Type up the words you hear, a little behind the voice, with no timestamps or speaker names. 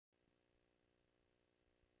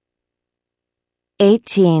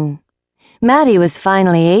18. Maddy was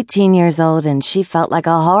finally 18 years old, and she felt like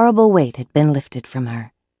a horrible weight had been lifted from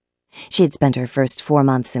her. She had spent her first 4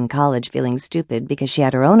 months in college feeling stupid because she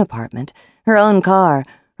had her own apartment, her own car,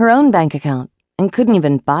 her own bank account, and couldn't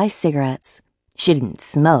even buy cigarettes. She didn't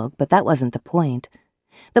smoke, but that wasn't the point.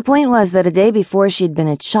 The point was that a day before she'd been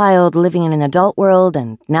a child living in an adult world,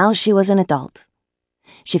 and now she was an adult.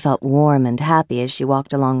 She felt warm and happy as she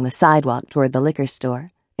walked along the sidewalk toward the liquor store.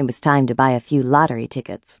 It was time to buy a few lottery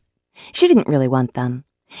tickets. She didn't really want them.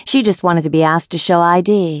 She just wanted to be asked to show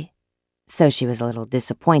ID. So she was a little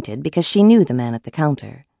disappointed because she knew the man at the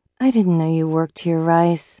counter. "I didn't know you worked here,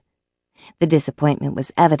 Rice." The disappointment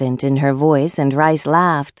was evident in her voice, and Rice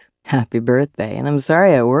laughed. "Happy birthday, and I'm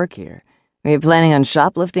sorry I work here. Are you planning on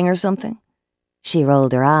shoplifting or something?" She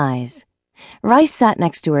rolled her eyes. Rice sat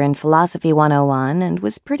next to her in Philosophy 101 and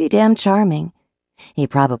was pretty damn charming. He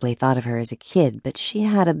probably thought of her as a kid, but she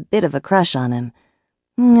had a bit of a crush on him.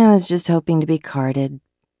 "I was just hoping to be carded."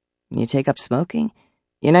 "You take up smoking?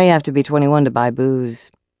 You know you have to be 21 to buy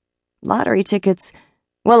booze." "Lottery tickets?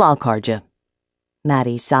 Well, I'll card you."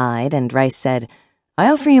 Maddy sighed, and Rice said,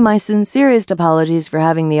 "I offer you my sincerest apologies for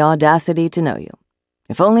having the audacity to know you.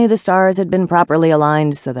 If only the stars had been properly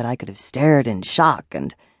aligned so that I could have stared in shock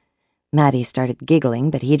and—" Maddy started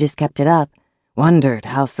giggling, but he just kept it up. "Wondered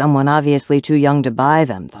how someone obviously too young to buy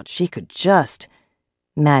them thought she could just—"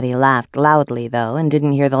 Maddy laughed loudly, though, and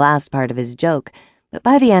didn't hear the last part of his joke, but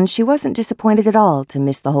by the end she wasn't disappointed at all to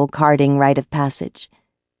miss the whole carding rite of passage.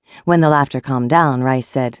 When the laughter calmed down, Rice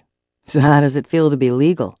said, "So how does it feel to be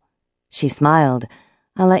legal?" She smiled.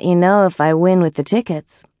 "I'll let you know if I win with the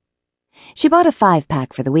tickets." She bought a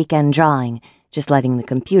 5-pack for the weekend drawing, just letting the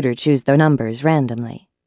computer choose the numbers randomly.